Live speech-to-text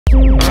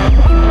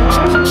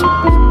Hey,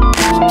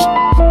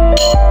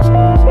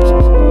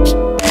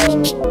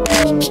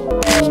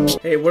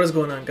 what is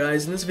going on,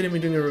 guys? In this video,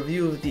 I'm doing a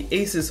review of the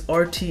ASUS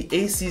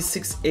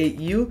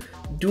RT-AC68U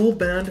dual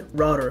band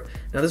router.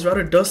 Now, this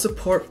router does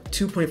support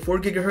 2.4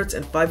 GHz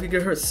and 5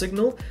 GHz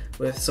signal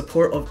with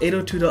support of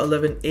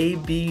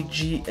 802.11a, b,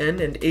 g, n,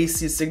 and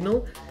AC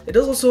signal. It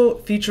does also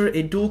feature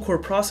a dual core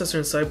processor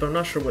inside, but I'm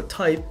not sure what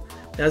type.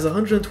 It has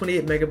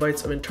 128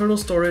 megabytes of internal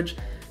storage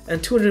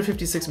and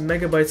 256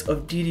 megabytes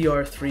of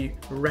DDR3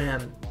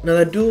 RAM. Now,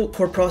 that dual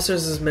core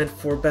processor is meant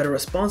for better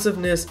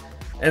responsiveness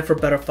and for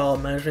better file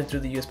management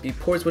through the USB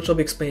ports, which I'll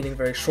be explaining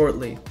very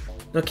shortly.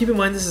 Now, keep in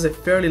mind this is a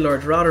fairly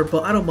large router,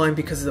 but I don't mind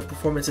because the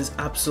performance is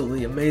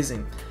absolutely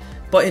amazing.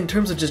 But in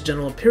terms of just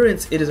general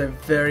appearance, it is a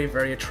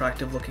very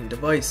attractive looking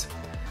device.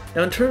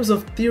 Now, in terms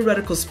of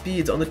theoretical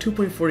speeds, on the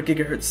 2.4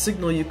 GHz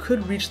signal, you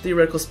could reach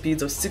theoretical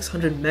speeds of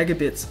 600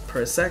 megabits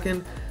per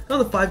second. And on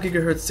the 5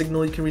 GHz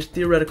signal, you can reach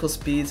theoretical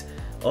speeds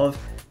of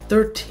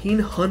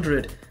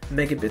 1300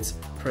 megabits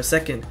per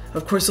second.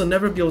 Of course, you'll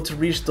never be able to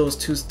reach those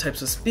two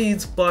types of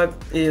speeds, but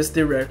it is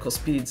theoretical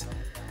speeds.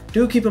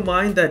 Do keep in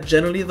mind that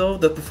generally though,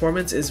 the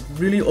performance is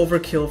really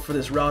overkill for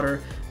this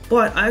router,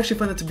 but I actually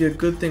find it to be a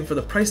good thing for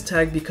the price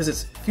tag because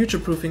it's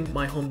future-proofing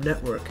my home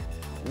network.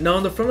 Now,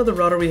 on the front of the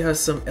router, we have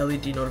some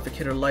LED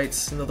notificator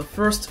lights. Now, the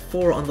first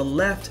four on the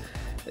left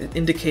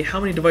indicate how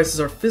many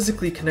devices are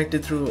physically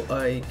connected through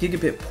a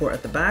gigabit port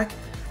at the back.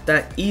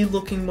 That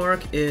E-looking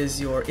mark is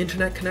your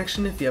internet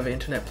connection if you have an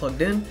internet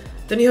plugged in.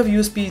 Then you have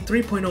USB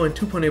 3.0 and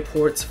 2.0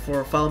 ports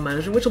for file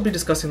management, which I'll be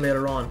discussing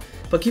later on.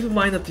 But keep in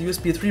mind that the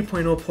USB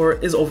 3.0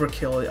 port is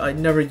overkill. I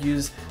never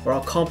use or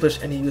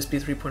accomplish any USB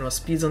 3.0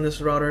 speeds on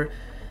this router.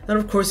 And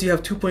of course, you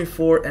have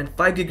 2.4 and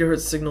 5 GHz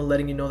signal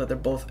letting you know that they're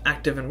both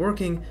active and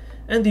working,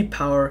 and the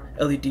power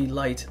LED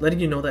light letting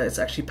you know that it's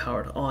actually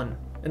powered on.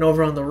 And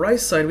over on the right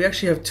side, we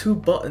actually have two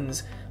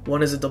buttons.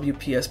 One is a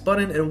WPS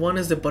button and one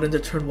is the button to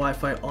turn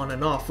Wi-Fi on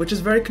and off, which is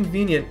very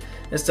convenient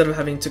instead of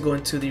having to go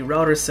into the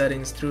router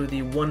settings through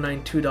the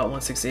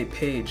 192.168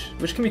 page,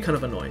 which can be kind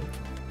of annoying.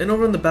 And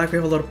over on the back, we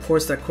have a lot of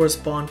ports that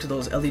correspond to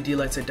those LED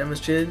lights I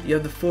demonstrated. You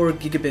have the 4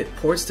 gigabit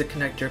ports to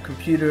connect your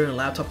computer and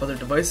laptop, other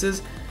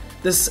devices.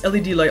 This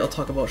LED light I'll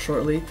talk about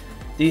shortly.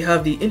 You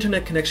have the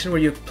internet connection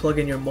where you plug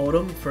in your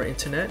modem for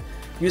internet,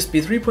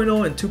 USB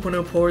 3.0 and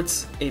 2.0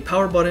 ports, a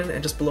power button,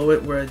 and just below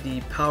it where the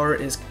power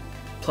is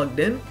plugged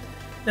in,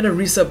 and a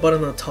reset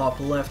button on the top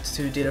left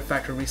to data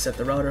factory reset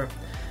the router.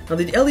 Now,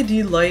 the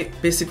LED light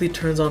basically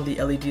turns on the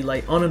LED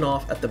light on and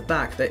off at the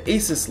back, the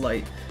ASUS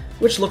light,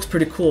 which looks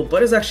pretty cool,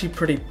 but is actually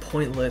pretty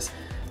pointless.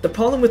 The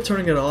problem with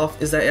turning it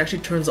off is that it actually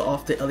turns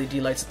off the LED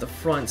lights at the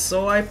front,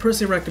 so I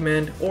personally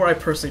recommend, or I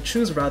personally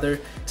choose rather,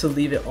 to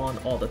leave it on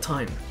all the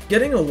time.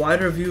 Getting a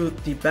wider view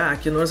of the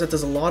back, you'll notice that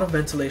there's a lot of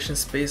ventilation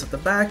space at the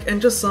back and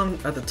just some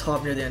at the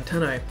top near the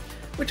antennae,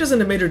 which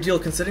isn't a major deal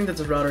considering that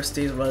the router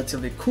stays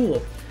relatively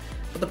cool.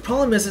 But the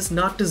problem is it's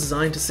not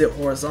designed to sit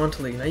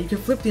horizontally. Now, you can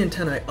flip the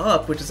antennae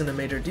up, which isn't a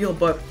major deal,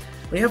 but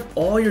when you have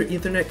all your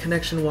Ethernet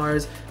connection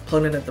wires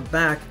plugged in at the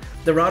back,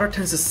 the router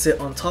tends to sit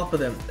on top of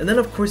them. And then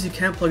of course you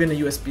can't plug in a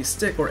USB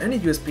stick or any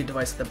USB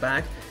device at the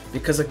back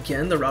because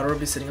again the router will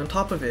be sitting on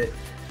top of it.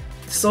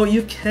 So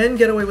you can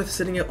get away with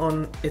sitting it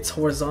on its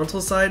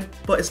horizontal side,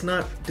 but it's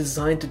not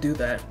designed to do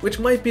that, which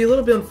might be a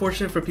little bit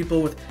unfortunate for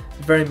people with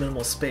very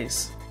minimal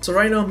space. So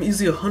right now I'm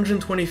easily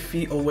 120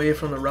 feet away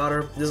from the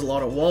router. There's a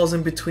lot of walls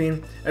in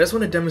between. I just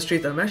want to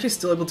demonstrate that I'm actually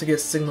still able to get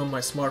signal on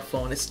my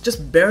smartphone. It's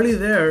just barely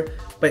there,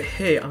 but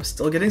hey, I'm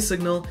still getting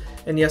signal,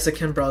 and yes, I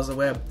can browse the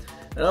web.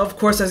 And of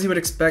course, as you would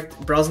expect,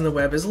 browsing the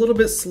web is a little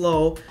bit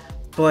slow,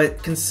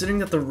 but considering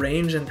that the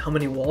range and how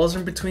many walls are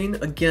in between,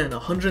 again,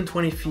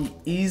 120 feet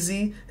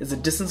easy is the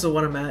distance of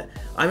what I'm at.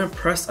 I'm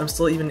impressed I'm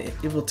still even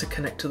able to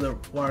connect to the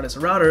wireless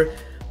router,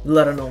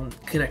 let alone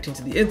connecting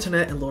to the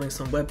internet and loading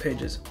some web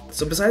pages.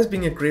 So besides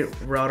being a great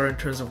router in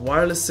terms of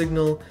wireless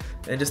signal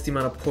and just the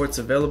amount of ports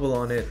available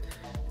on it,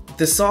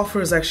 the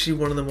software is actually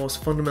one of the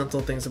most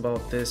fundamental things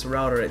about this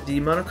router. The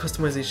amount of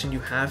customization you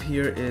have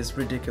here is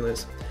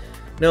ridiculous.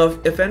 Now,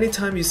 if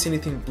anytime you see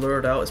anything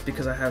blurred out, it's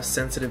because I have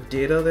sensitive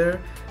data there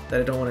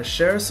that I don't want to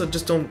share, so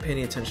just don't pay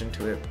any attention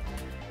to it.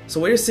 So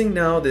what you're seeing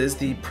now is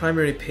the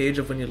primary page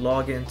of when you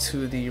log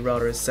into the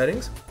router's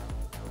settings.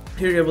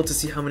 Here you're able to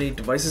see how many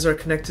devices are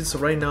connected. So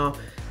right now,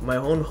 in my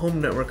own home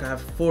network, I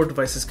have 4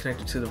 devices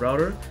connected to the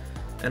router.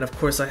 And of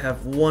course, I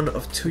have one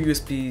of 2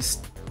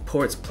 USB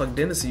ports plugged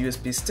in. It's a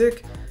USB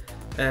stick,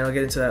 and I'll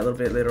get into that a little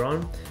bit later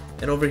on.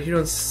 And over here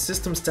on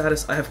system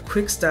status, I have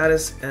quick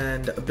status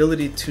and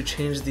ability to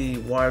change the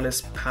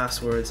wireless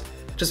passwords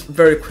just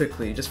very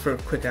quickly, just for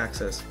quick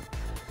access.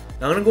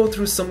 Now I'm going to go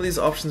through some of these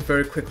options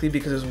very quickly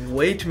because there's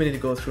way too many to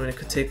go through and it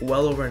could take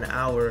well over an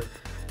hour.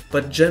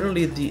 But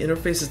generally the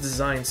interface is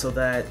designed so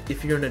that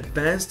if you're an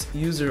advanced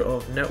user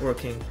of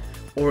networking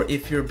or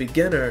if you're a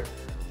beginner,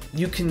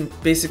 you can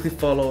basically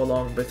follow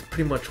along with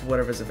pretty much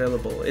whatever is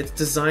available. It's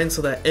designed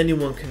so that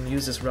anyone can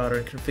use this router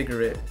and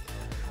configure it.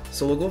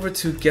 So we'll go over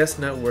to guest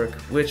network,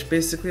 which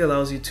basically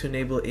allows you to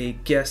enable a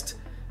guest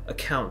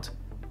account.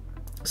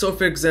 So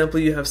for example,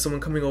 you have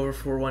someone coming over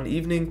for one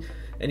evening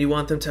and you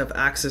want them to have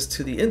access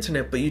to the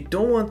internet, but you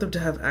don't want them to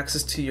have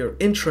access to your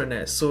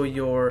intranet, so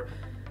your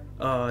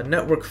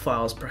network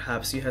files.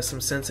 Perhaps you have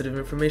some sensitive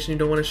information you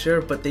don't want to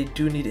share, but they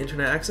do need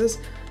internet access.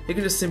 You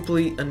can just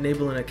simply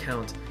enable an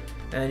account,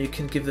 and you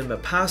can give them a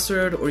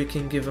password, or you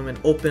can give them an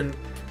open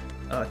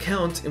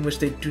account in which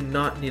they do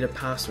not need a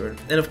password.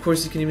 And of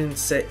course, you can even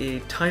set a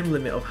time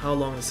limit of how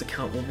long this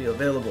account will be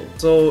available.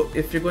 So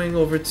if you're going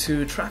over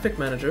to Traffic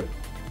Manager,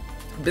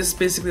 this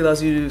basically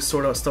allows you to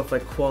sort out stuff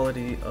like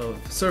quality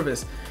of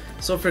service.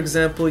 So for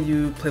example,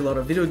 you play a lot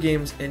of video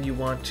games and you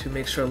want to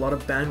make sure a lot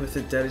of bandwidth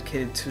is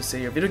dedicated to,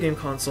 say, your video game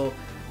console.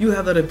 You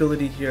have that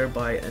ability here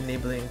by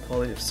enabling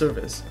quality of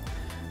service.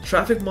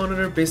 Traffic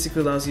Monitor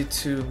basically allows you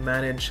to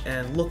manage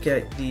and look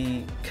at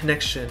the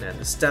connection and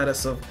the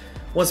status of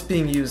what's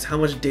being used, how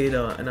much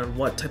data, and on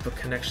what type of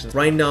connections.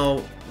 Right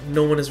now,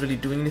 no one is really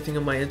doing anything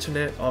on my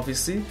internet,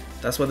 obviously.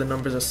 That's why the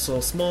numbers are so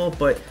small,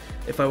 but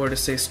if I were to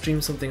say stream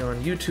something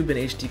on YouTube in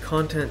HD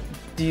content,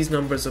 these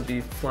numbers will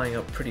be flying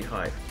up pretty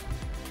high.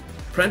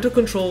 Parental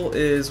control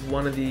is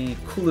one of the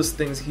coolest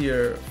things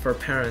here for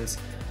parents.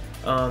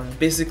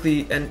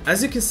 Basically, and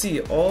as you can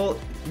see,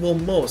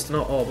 most,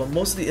 not all, but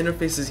most of the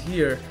interfaces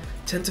here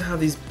tend to have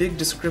these big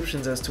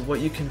descriptions as to what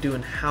you can do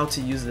and how to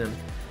use them.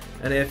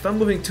 And if I'm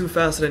moving too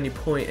fast at any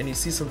point and you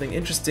see something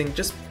interesting,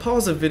 just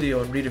pause the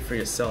video and read it for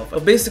yourself.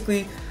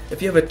 Basically,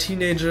 if you have a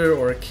teenager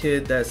or a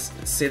kid that's,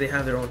 say they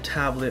have their own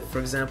tablet, for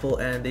example,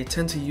 and they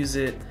tend to use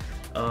it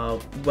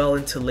well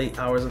into late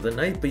hours of the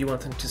night, but you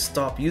want them to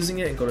stop using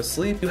it and go to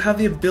sleep, you have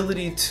the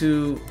ability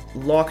to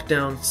lock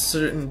down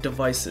certain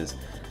devices.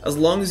 As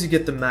long as you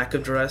get the MAC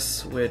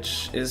address,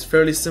 which is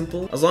fairly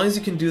simple, as long as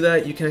you can do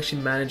that, you can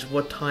actually manage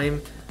what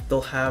time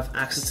they'll have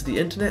access to the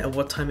internet and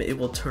what time it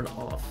will turn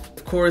off.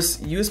 Of course,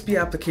 USB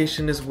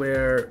application is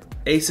where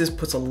ASUS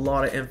puts a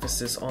lot of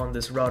emphasis on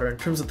this router in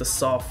terms of the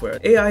software.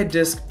 AI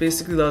disk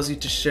basically allows you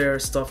to share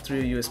stuff through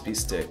a USB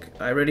stick.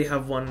 I already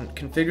have one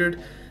configured,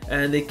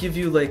 and they give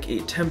you like a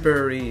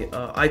temporary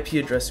IP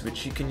address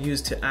which you can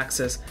use to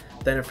access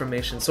that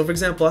information. So for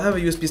example, I have a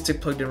USB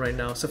stick plugged in right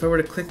now, so if I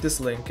were to click this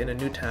link in a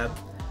new tab,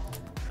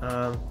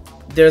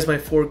 there's my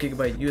 4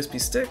 GB USB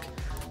stick,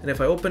 and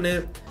if I open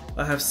it,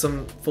 I have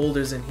some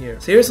folders in here.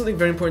 So here's something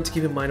very important to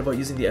keep in mind about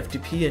using the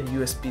FTP and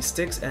USB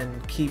sticks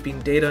and keeping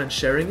data and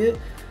sharing it,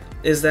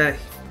 is that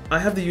I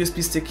have the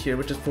USB stick here,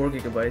 which is 4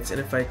 GB, and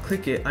if I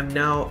click it, I'm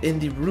now in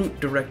the root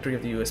directory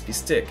of the USB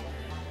stick.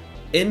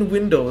 In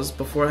Windows,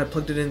 before I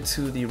plugged it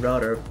into the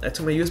router, I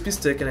took my USB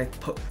stick and I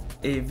put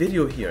a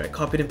video here. I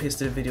copied and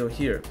pasted a video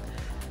here.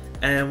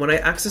 And when I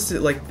accessed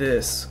it like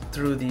this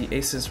through the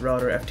ASUS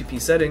router FTP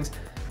settings,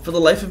 for the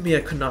life of me,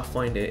 I could not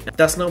find it.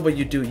 That's not what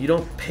you do. You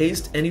don't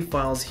paste any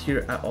files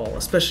here at all,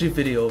 especially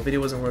video. Video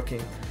wasn't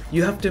working.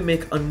 You have to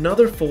make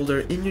another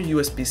folder in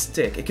your USB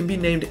stick. It can be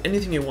named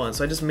anything you want,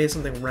 so I just made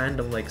something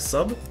random like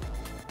sub.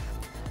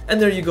 And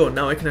there you go.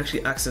 Now I can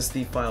actually access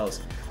the files,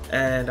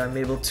 and I'm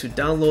able to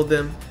download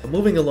them.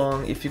 Moving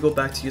along, if you go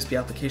back to USB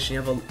application,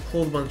 you have a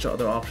whole bunch of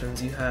other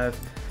options. You have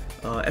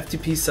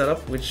FTP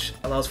setup, which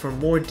allows for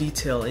more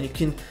detail, and you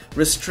can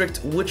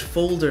restrict which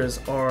folders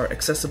are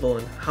accessible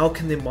and how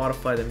can they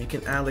modify them. You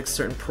can add like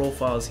certain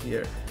profiles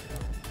here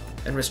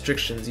and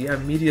restrictions. You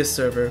have media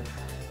server,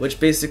 which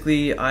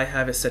basically I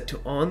have it set to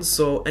on,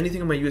 so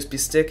anything on my USB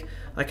stick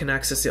I can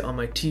access it on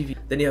my TV.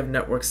 Then you have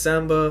network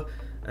Samba,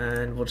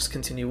 and we'll just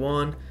continue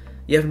on.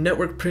 You have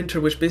network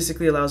printer, which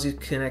basically allows you to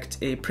connect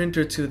a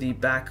printer to the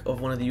back of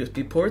one of the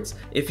USB ports.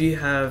 If you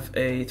have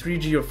a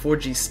 3G or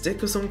 4G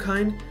stick of some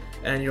kind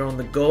and you're on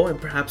the go and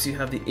perhaps you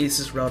have the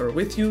ASUS router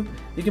with you,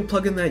 you can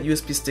plug in that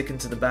USB stick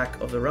into the back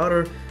of the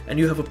router and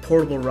you have a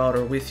portable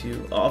router with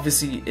you.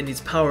 Obviously it needs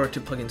power to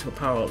plug into a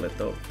power outlet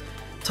though.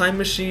 Time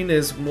Machine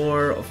is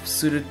more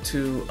suited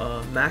to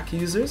Mac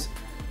users,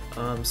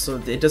 so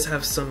it does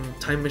have some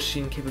Time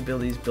Machine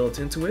capabilities built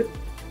into it.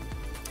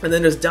 And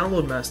then there's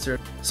Download Master.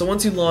 So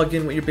once you log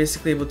in, what you're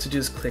basically able to do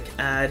is click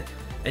Add,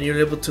 and you're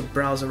able to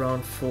browse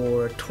around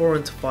for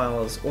torrent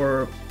files,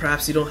 or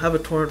perhaps you don't have a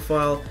torrent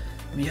file,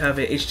 you have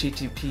a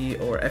HTTP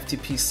or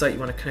FTP site you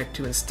want to connect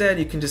to instead,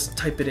 you can just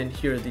type it in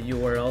here, the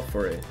URL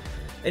for it.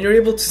 And you're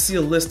able to see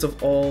a list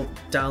of all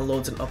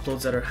downloads and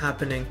uploads that are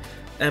happening.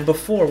 And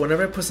before,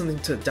 whenever I put something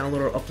to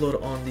download or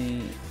upload on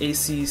the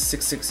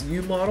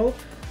AC66U model,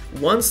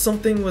 once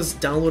something was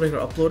downloading or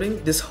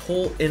uploading, this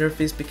whole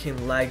interface became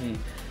laggy.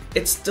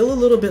 It's still a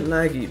little bit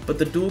laggy, but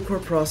the dual-core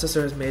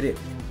processor has made it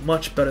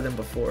much better than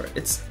before.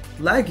 It's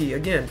laggy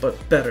again, but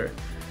better.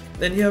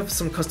 Then you have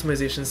some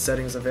customization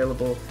settings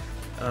available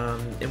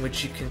in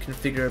which you can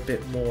configure a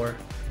bit more.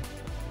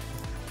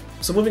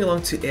 So moving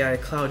along to AI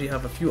Cloud, you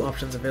have a few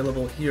options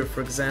available here.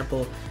 For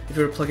example, if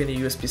you were plugging a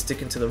USB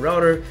stick into the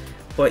router,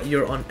 but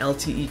you're on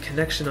LTE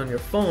connection on your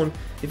phone,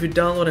 if you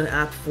download an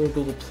app for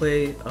Google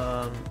Play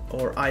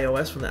or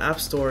iOS from the App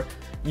Store,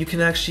 you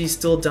can actually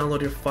still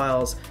download your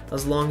files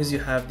as long as you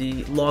have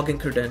the login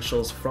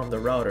credentials from the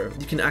router.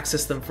 You can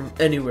access them from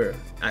anywhere,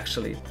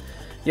 actually.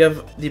 You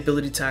have the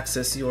ability to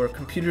access your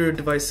computer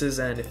devices,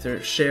 and if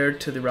they're shared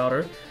to the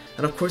router,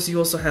 And of course you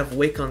also have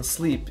wake on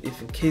sleep,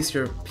 if in case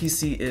your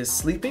PC is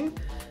sleeping.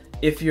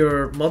 If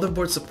your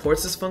motherboard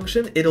supports this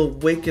function, it'll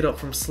wake it up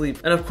from sleep.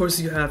 And of course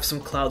you have some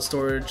cloud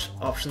storage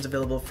options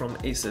available from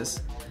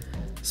ASUS.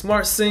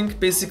 Smart Sync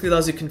basically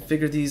allows you to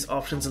configure these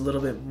options a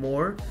little bit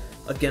more.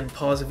 Again,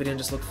 pause the video and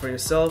just look for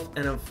yourself.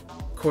 And of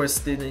course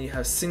then you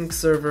have Sync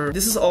Server.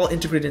 This is all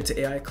integrated into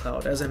AI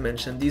Cloud. As I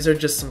mentioned, these are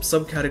just some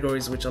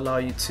subcategories which allow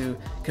you to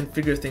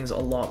configure things a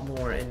lot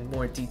more in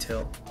more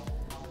detail.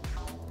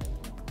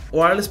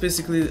 Wireless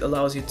basically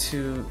allows you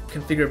to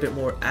configure a bit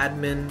more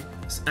admin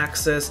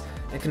access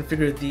and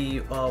configure the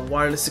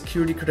wireless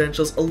security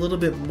credentials a little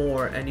bit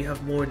more, and you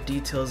have more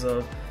details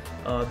of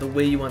the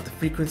way you want the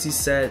frequency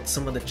set,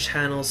 some of the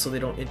channels so they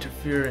don't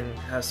interfere and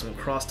have some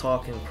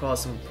crosstalk and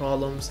cause some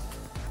problems.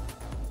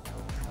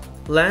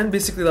 LAN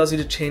basically allows you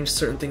to change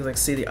certain things, like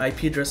say the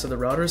IP address of the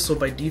router. So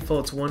by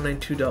default it's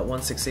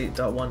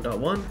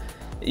 192.168.1.1.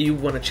 You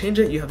want to change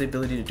it, you have the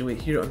ability to do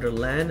it here under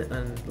LAN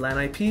and LAN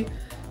IP.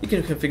 You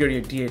can configure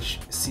your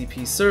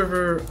dhcp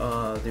server,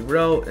 the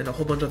route, and a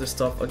whole bunch of other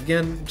stuff.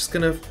 Again, I'm just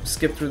gonna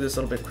skip through this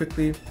a little bit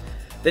quickly.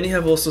 Then you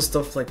have also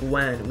stuff like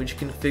WAN, which you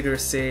can configure,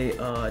 say,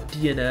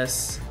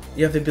 DNS.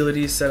 You have the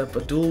ability to set up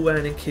a dual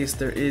WAN in case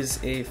there is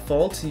a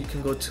fault. You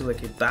can go to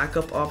like a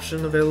backup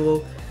option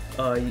available.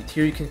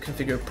 Here you can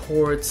configure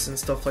ports and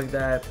stuff like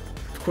that.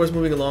 Of course,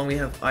 moving along, we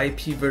have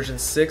IP version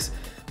 6,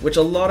 which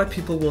a lot of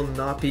people will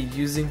not be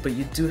using, but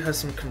you do have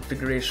some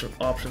configuration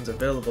options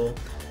available.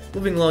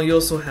 Moving along, you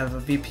also have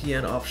a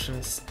VPN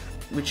options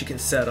which you can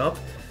set up,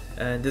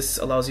 and this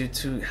allows you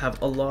to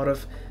have a lot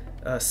of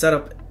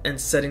setup and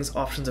settings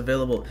options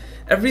available.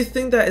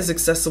 Everything that is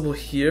accessible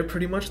here,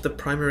 pretty much the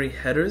primary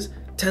headers,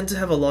 tend to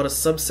have a lot of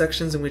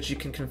subsections in which you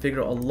can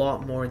configure a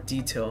lot more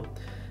detail.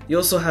 You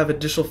also have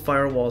additional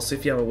firewalls, so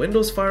if you have a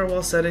Windows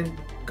firewall setting,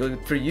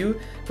 good for you,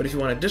 but if you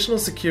want additional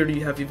security,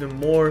 you have even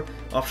more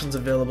options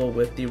available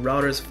with the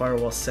router's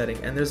firewall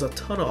setting, and there's a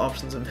ton of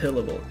options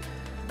available.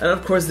 And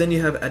of course then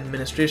you have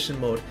administration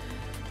mode.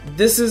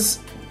 This is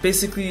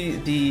basically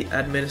the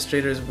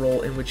administrator's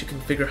role in which you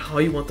configure how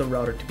you want the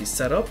router to be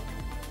set up.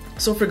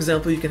 So for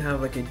example, you can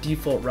have like a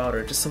default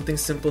router, just something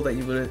simple that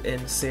you would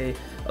in say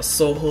a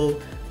Soho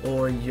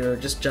or your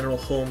just general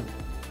home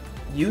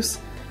use.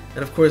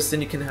 And of course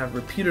then you can have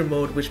repeater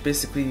mode, which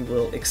basically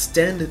will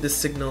extend the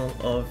signal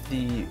of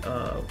the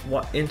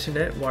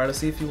internet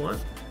wirelessly if you want.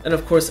 And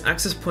of course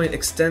access point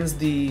extends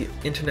the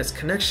internet's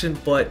connection,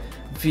 but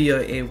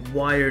via a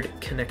wired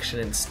connection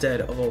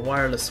instead of a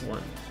wireless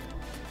one.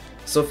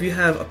 So if you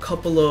have a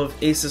couple of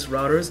ASUS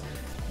routers,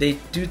 they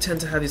do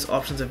tend to have these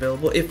options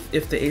available. If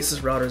the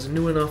ASUS router is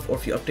new enough, or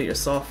if you update your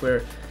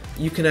software,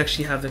 you can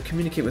actually have them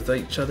communicate with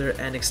each other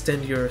and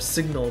extend your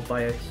signal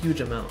by a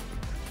huge amount.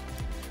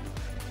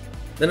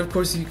 Then of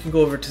course you can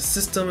go over to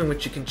system, in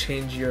which you can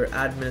change your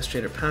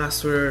administrator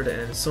password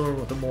and so on,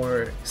 with the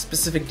more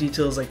specific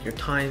details like your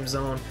time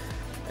zone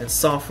and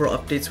software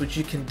updates, which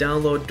you can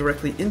download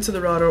directly into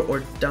the router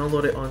or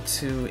download it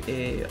onto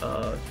a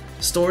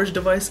storage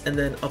device and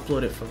then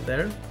upload it from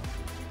there.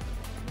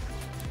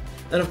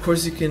 And of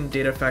course you can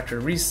data factor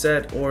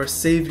reset or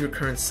save your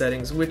current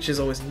settings, which is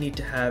always neat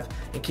to have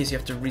in case you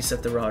have to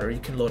reset the router. You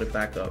can load it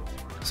back up.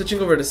 Switching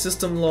over to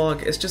system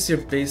log, it's just your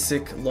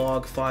basic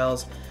log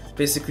files.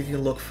 Basically you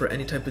can look for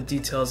any type of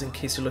details in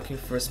case you're looking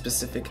for a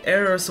specific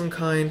error of some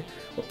kind,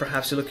 or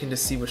perhaps you're looking to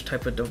see which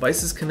type of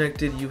device is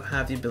connected. You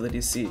have the ability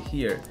to see it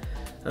here.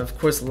 And of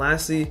course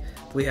lastly,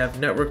 we have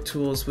network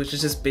tools, which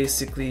is just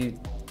basically,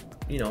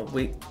 you know,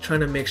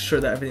 trying to make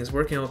sure that everything's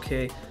working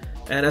okay.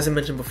 And as I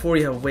mentioned before,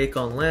 you have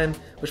wake-on-lan,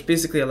 which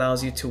basically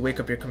allows you to wake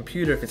up your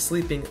computer if it's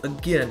sleeping,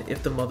 again,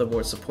 if the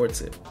motherboard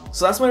supports it.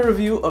 So that's my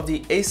review of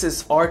the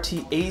ASUS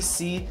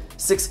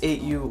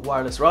RT-AC68U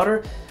wireless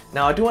router.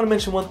 Now I do want to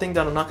mention one thing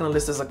that I'm not going to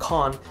list as a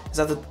con, is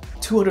that the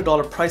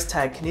 $200 price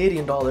tag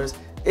Canadian dollars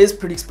is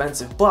pretty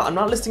expensive, but I'm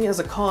not listing it as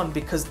a con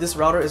because this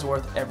router is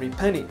worth every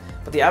penny,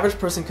 but the average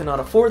person cannot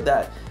afford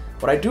that.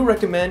 What I do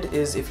recommend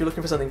is, if you're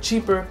looking for something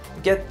cheaper,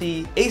 get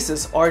the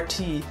ASUS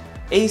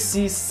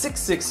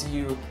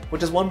RT-AC68U,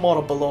 which is one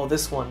model below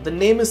this one. The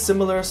name is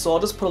similar, so I'll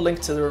just put a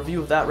link to the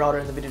review of that router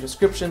in the video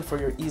description for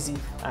your easy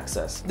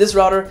access. This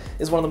router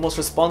is one of the most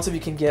responsive you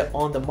can get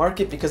on the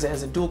market because it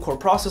has a dual-core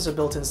processor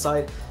built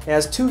inside. It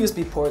has 2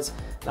 USB ports.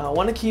 Now I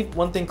want to keep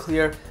one thing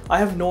clear, I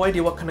have no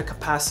idea what kind of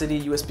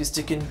capacity USB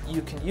stick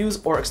you can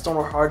use or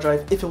external hard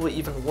drive, if it will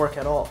even work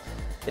at all.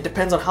 It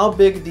depends on how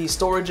big the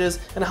storage is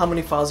and how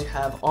many files you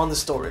have on the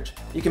storage.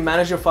 You can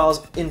manage your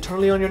files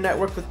internally on your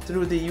network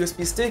through the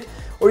USB stick,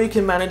 or you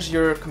can manage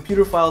your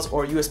computer files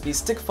or USB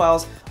stick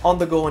files on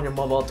the go on your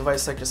mobile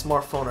device like your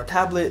smartphone or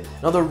tablet.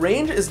 Now the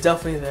range is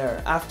definitely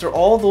there. After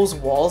all those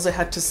walls I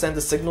had to send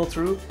the signal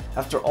through,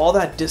 after all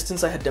that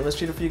distance I had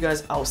demonstrated for you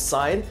guys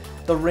outside,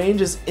 the range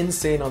is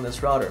insane on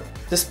this router.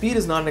 The speed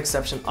is not an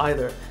exception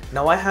either.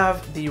 Now I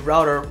have the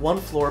router one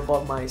floor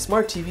above my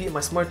smart TV, and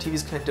my smart TV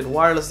is connected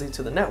wirelessly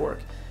to the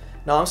network.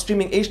 Now I'm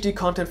streaming HD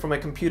content from my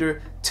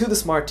computer to the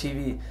smart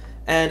TV,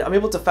 and I'm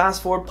able to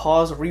fast forward,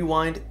 pause,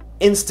 rewind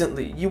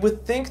instantly. You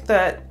would think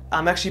that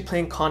I'm actually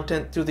playing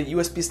content through the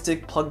USB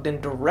stick plugged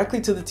in directly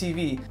to the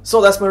TV.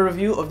 So that's my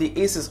review of the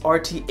ASUS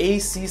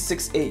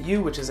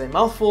RT-AC68U, which is a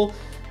mouthful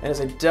and is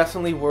a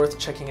definitely worth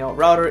checking out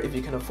router if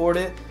you can afford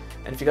it.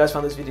 And if you guys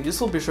found this video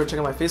useful, be sure to check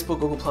out my Facebook,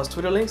 Google+,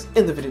 Twitter links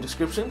in the video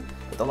description.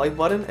 Hit the like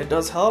button, it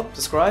does help.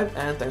 Subscribe,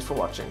 and thanks for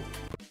watching.